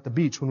summer down at the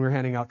beach when we were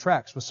handing out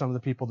tracts with some of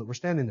the people that were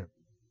standing there.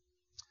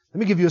 Let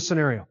me give you a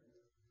scenario.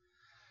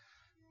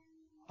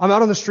 I'm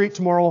out on the street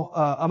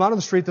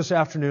this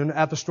afternoon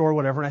at the store or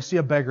whatever, and I see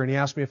a beggar, and he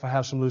asks me if I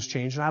have some loose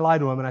change. And I lie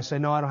to him, and I say,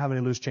 no, I don't have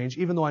any loose change,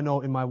 even though I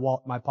know in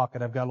my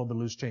pocket I've got a little bit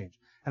of loose change.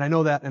 And I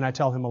know that, and I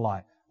tell him a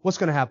lie. What's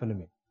going to happen to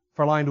me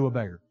for lying to a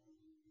beggar?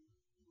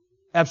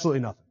 Absolutely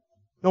nothing.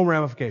 No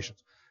ramifications.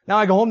 Now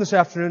I go home this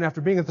afternoon after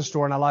being at the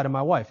store, and I lie to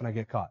my wife, and I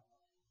get caught.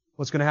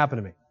 What's going to happen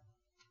to me?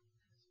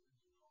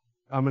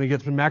 I'm going to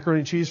get some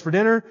macaroni and cheese for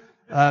dinner,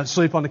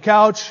 sleep on the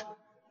couch,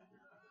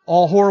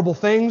 all horrible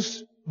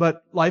things,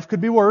 but life could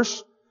be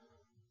worse.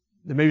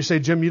 Then maybe say,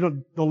 Jim, you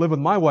don't live with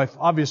my wife.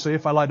 Obviously,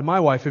 if I lied to my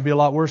wife, it'd be a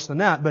lot worse than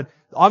that. But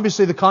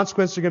obviously, the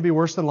consequences are going to be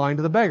worse than lying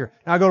to the beggar.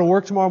 Now I go to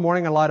work tomorrow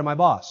morning and I lie to my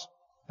boss,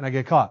 and I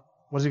get caught.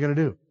 What is he going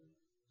to do?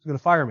 He's going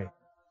to fire me.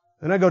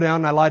 Then I go down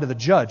and I lie to the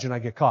judge and I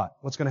get caught.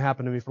 What's going to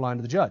happen to me for lying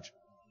to the judge?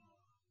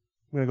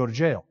 I'm going to go to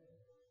jail.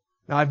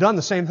 Now I've done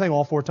the same thing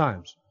all 4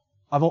 times.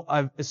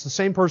 It's the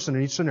same person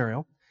in each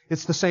scenario.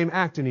 It's the same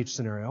act in each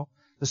scenario.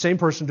 The same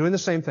person doing the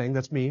same thing,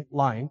 that's me,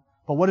 lying,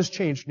 But what has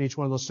changed in each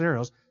one of those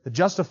scenarios that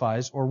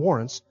justifies or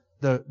warrants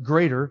the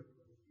greater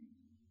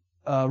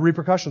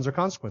repercussions or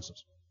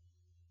consequences?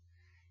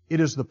 It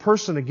is the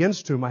person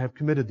against whom I have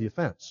committed the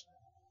offense.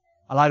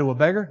 I lie to a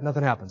beggar,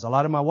 nothing happens. I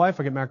lie to my wife,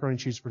 I get macaroni and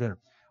cheese for dinner.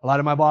 I lie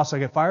to my boss, I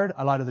get fired.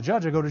 I lie to the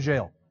judge, I go to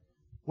jail.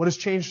 What has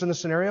changed in the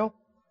scenario?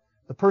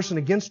 The person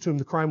against whom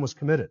the crime was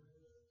committed.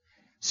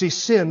 See,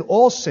 sin,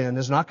 all sin,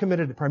 is not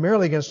committed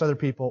primarily against other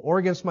people or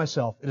against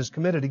myself. It is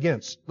committed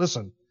against,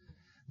 listen,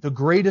 the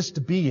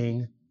greatest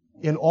being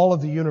in all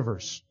of the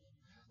universe.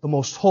 The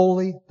most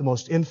holy, the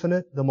most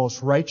infinite, the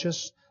most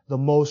righteous, the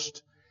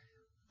most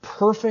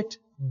perfect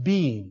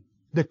being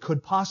that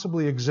could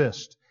possibly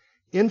exist.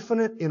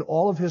 Infinite in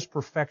all of His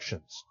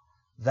perfections.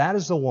 That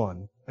is the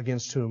one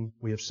against whom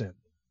we have sinned.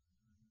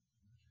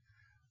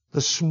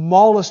 The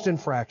smallest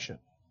infraction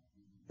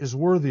is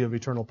worthy of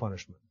eternal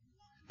punishment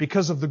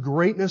because of the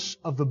greatness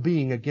of the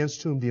being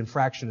against whom the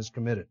infraction is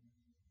committed.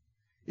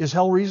 Is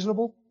hell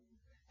reasonable?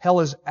 Hell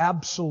is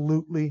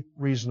absolutely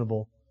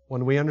reasonable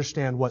when we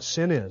understand what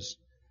sin is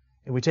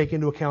and we take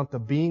into account the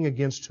being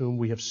against whom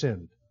we have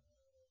sinned.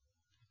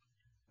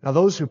 Now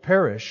those who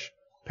perish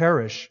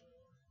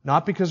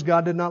not because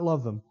God did not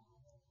love them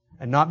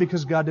and not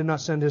because God did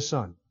not send His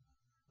Son.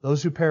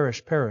 Those who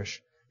perish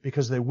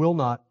because they will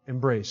not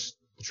embrace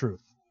the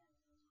truth.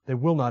 They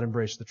will not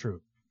embrace the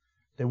truth.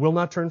 They will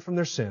not turn from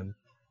their sin.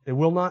 They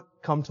will not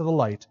come to the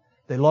light.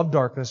 They love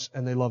darkness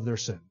and they love their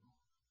sin.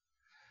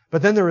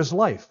 But then there is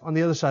life on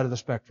the other side of the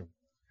spectrum.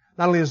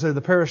 Not only is there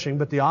the perishing,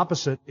 but the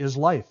opposite is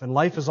life. And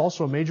life is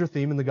also a major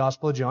theme in the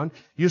Gospel of John,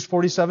 used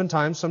 47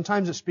 times.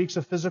 Sometimes it speaks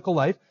of physical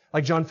life,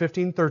 like John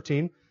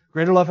 15:13.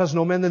 Greater love has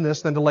no man than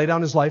this, than to lay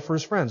down his life for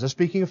his friends. That's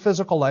speaking of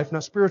physical life,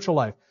 not spiritual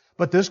life.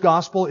 But this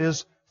Gospel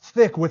is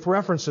thick with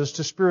references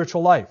to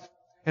spiritual life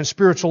and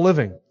spiritual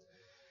living.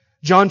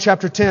 John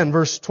chapter 10,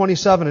 verse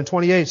 27 and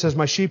 28 says,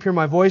 My sheep hear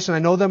my voice, and I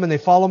know them, and they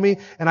follow me,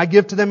 and I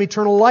give to them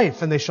eternal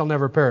life, and they shall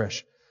never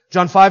perish.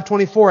 John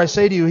 5:24, I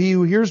say to you, he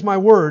who hears my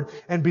word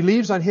and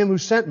believes on Him who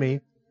sent me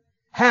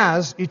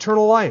has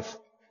eternal life.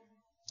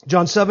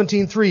 John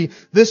 17:3,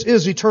 this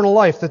is eternal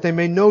life, that they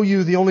may know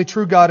you, the only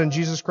true God, and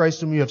Jesus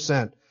Christ whom you have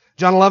sent.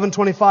 John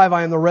 11:25,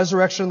 I am the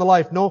resurrection and the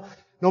life. No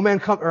man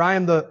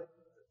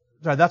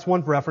that's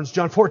one reference.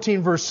 John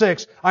 14, verse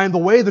 6, I am the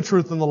way, the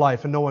truth, and the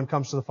life, and no one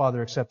comes to the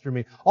Father except through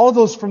me. All of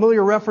those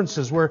familiar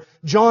references where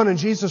John and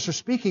Jesus are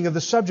speaking of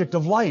the subject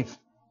of life.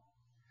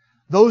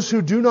 Those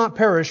who do not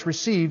perish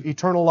receive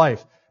eternal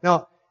life.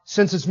 Now,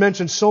 since it's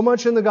mentioned so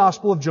much in the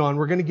Gospel of John,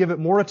 we're going to give it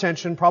more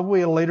attention,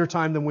 probably at a later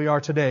time than we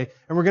are today,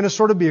 and we're going to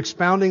sort of be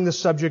expounding the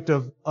subject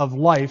of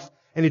life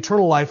and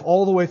eternal life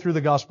all the way through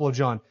the Gospel of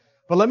John.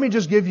 But let me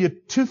just give you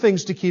two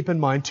things to keep in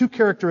mind, two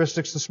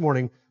characteristics this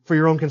morning for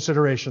your own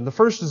consideration. The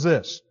first is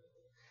this.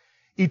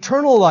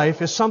 Eternal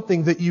life is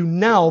something that you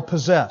now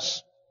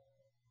possess.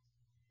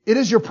 It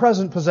is your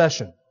present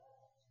possession.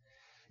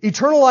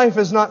 Eternal life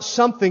is not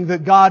something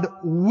that God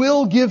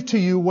will give to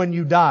you when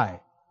you die.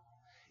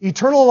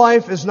 Eternal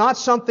life is not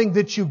something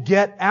that you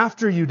get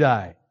after you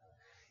die.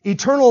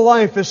 Eternal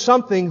life is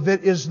something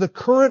that is the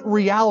current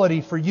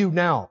reality for you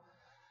now.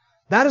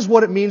 That is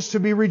what it means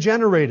to be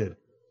regenerated.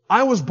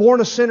 I was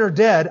born a sinner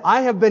dead.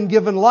 I have been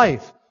given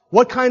life.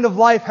 What kind of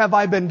life have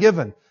I been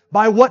given?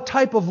 By what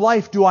type of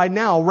life do I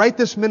now, right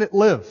this minute,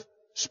 live?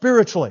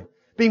 Spiritually.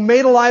 Being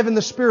made alive in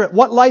the Spirit.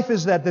 What life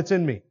is that that's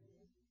in me?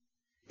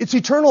 It's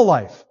eternal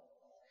life.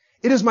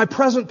 It is my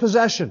present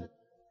possession.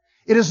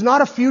 It is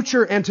not a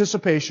future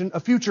anticipation, a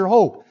future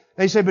hope.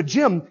 They say, but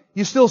Jim,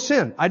 you still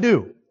sin. I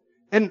do.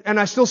 And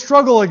I still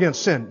struggle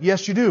against sin.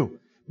 Yes, you do.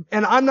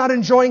 And I'm not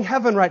enjoying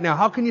heaven right now.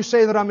 How can you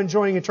say that I'm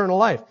enjoying eternal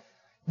life?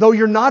 Though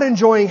you're not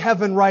enjoying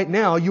heaven right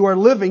now, you are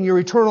living your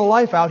eternal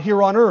life out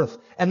here on earth.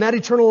 And that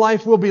eternal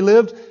life will be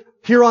lived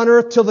here on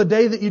earth till the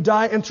day that you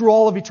die and through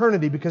all of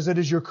eternity because it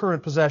is your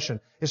current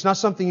possession. It's not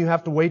something you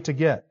have to wait to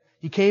get.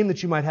 He came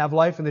that you might have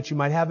life and that you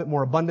might have it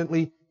more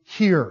abundantly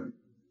here.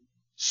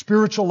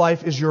 Spiritual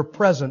life is your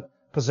present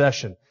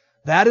possession.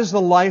 That is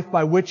the life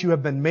by which you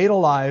have been made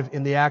alive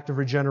in the act of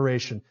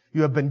regeneration.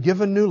 You have been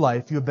given new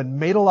life. You have been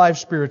made alive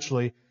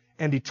spiritually.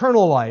 And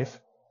eternal life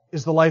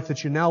is the life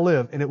that you now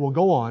live, and it will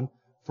go on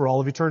for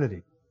all of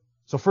eternity.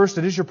 So first,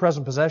 it is your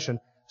present possession.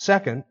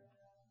 Second,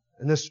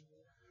 and this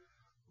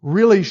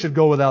really should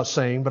go without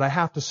saying, but I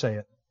have to say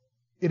it,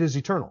 it is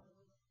eternal.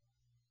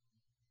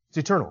 It's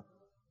eternal.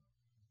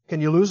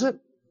 Can you lose it?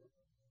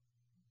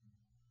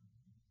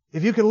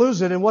 If you can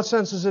lose it, in what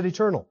sense is it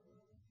eternal?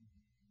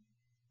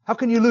 How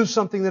can you lose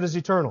something that is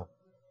eternal?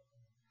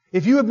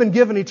 If you have been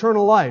given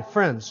eternal life,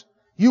 friends,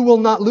 you will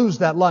not lose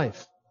that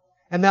life.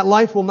 And that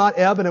life will not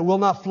ebb, and it will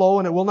not flow,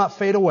 and it will not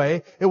fade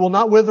away. It will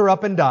not wither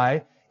up and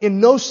die. In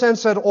no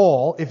sense at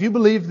all, if you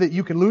believe that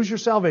you can lose your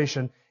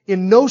salvation,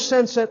 in no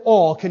sense at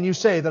all can you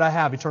say that I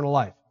have eternal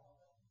life.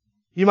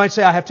 You might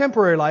say I have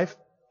temporary life.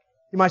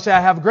 You might say I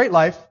have a great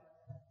life.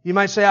 You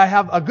might say I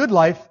have a good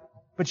life,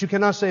 but you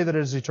cannot say that it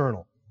is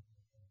eternal.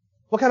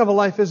 What kind of a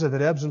life is it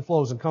that ebbs and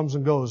flows and comes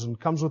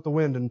with the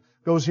wind and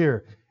goes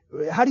here?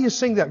 How do you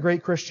sing that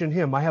great Christian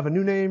hymn? I have a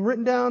new name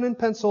written down in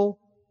pencil.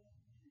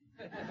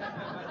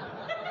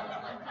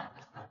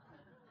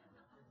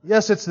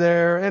 Yes, it's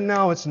there, and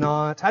now it's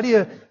not. How do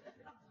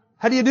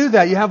you do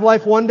that? You have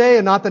life one day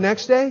and not the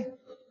next day?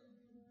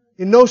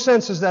 In no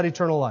sense is that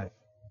eternal life.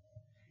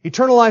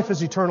 Eternal life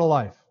is eternal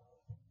life.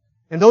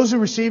 And those who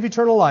receive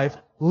eternal life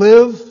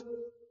live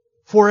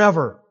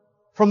forever.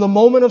 From the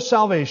moment of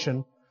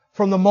salvation,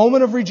 from the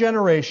moment of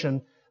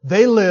regeneration,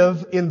 they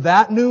live in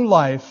that new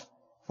life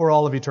for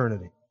all of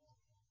eternity.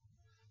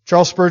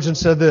 Charles Spurgeon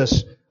said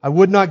this, I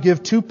would not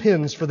give 2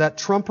 pins for that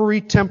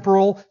trumpery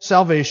temporal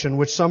salvation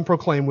which some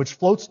proclaim, which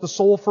floats the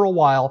soul for a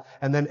while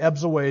and then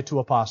ebbs away to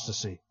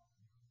apostasy.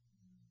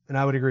 And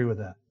I would agree with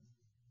that.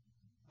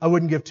 I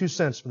wouldn't give 2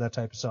 cents for that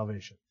type of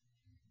salvation.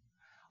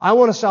 I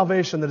want a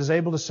salvation that is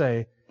able to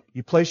say,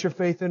 you place your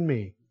faith in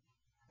me,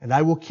 and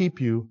I will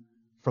keep you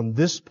from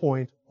this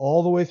point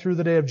all the way through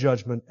the day of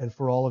judgment and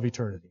for all of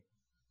eternity.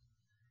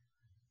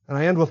 And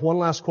I end with one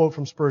last quote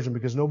from Spurgeon,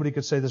 because nobody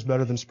could say this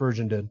better than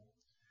Spurgeon did.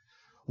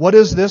 What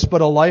is this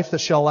but a life that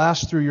shall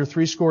last through your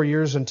 80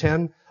 years and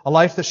 10? A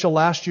life that shall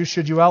last you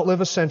should you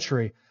outlive a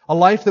century. A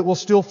life that will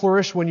still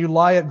flourish when you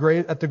lie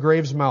at the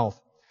grave's mouth.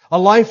 A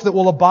life that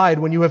will abide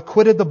when you have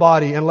quitted the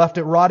body and left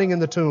it rotting in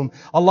the tomb.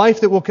 A life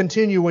that will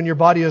continue when your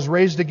body is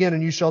raised again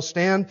and you shall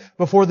stand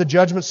before the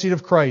judgment seat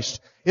of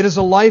Christ. It is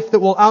a life that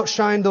will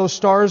outshine those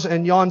stars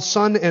and yon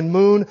sun and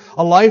moon.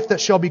 A life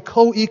that shall be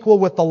co-equal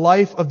with the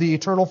life of the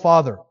eternal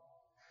Father.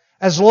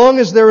 As long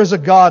as there is a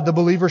God, the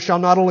believer shall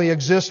not only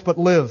exist but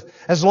live.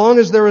 As long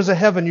as there is a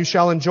heaven, you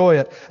shall enjoy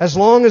it. As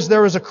long as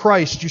there is a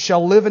Christ, you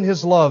shall live in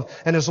His love.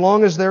 And as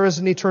long as there is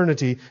an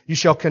eternity, you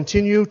shall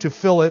continue to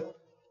fill it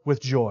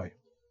with joy.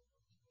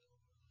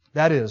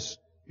 That is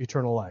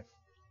eternal life.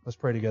 Let's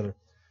pray together.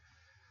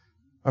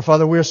 Our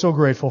Father, we are so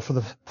grateful for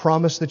the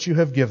promise that you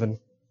have given.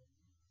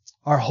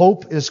 Our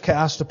hope is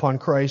cast upon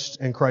Christ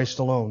and Christ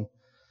alone.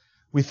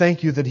 We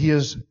thank you that He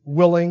is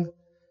willing,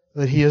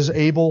 that He is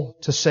able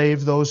to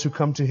save those who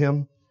come to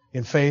Him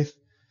in faith.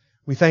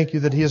 We thank you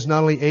that He is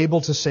not only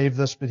able to save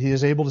us, but He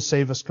is able to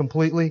save us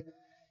completely.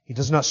 He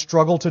does not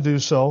struggle to do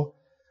so.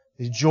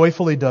 He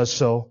joyfully does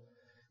so.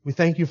 We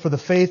thank you for the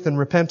faith and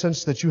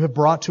repentance that you have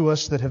brought to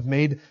us that have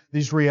made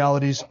these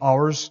realities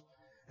ours,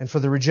 and for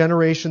the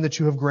regeneration that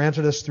you have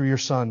granted us through your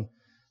Son.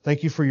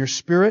 Thank you for your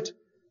Spirit.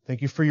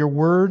 Thank you for your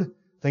Word.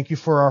 Thank you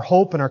for our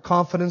hope and our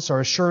confidence, our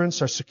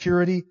assurance, our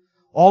security.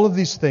 All of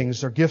these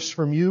things are gifts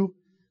from you.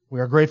 We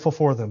are grateful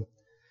for them.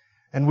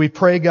 And we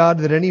pray, God,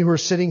 that any who are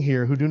sitting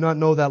here who do not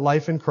know that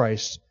life in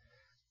Christ,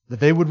 that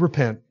they would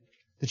repent,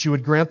 that you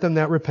would grant them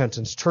that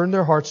repentance, turn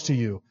their hearts to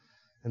you,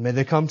 and may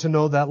they come to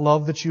know that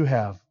love that you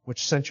have,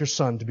 which sent your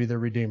Son to be their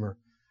Redeemer.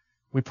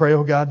 We pray,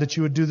 O God, that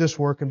you would do this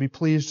work and be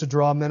pleased to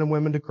draw men and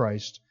women to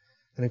Christ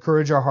and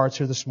encourage our hearts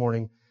here this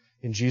morning.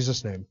 In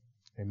Jesus' name,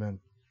 amen.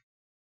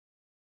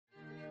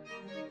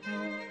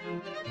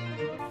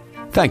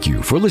 Thank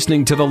you for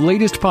listening to the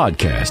latest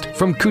podcast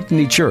from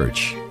Kootenai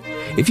Church.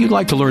 If you'd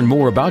like to learn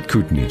more about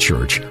Kootenai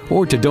Church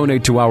or to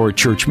donate to our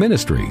church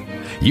ministry,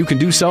 you can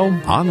do so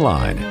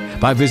online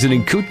by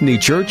visiting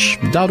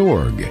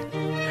kootenaichurch.org.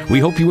 We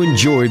hope you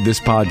enjoyed this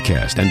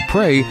podcast and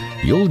pray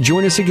you'll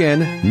join us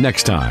again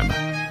next time.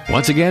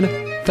 Once again,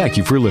 thank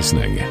you for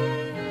listening.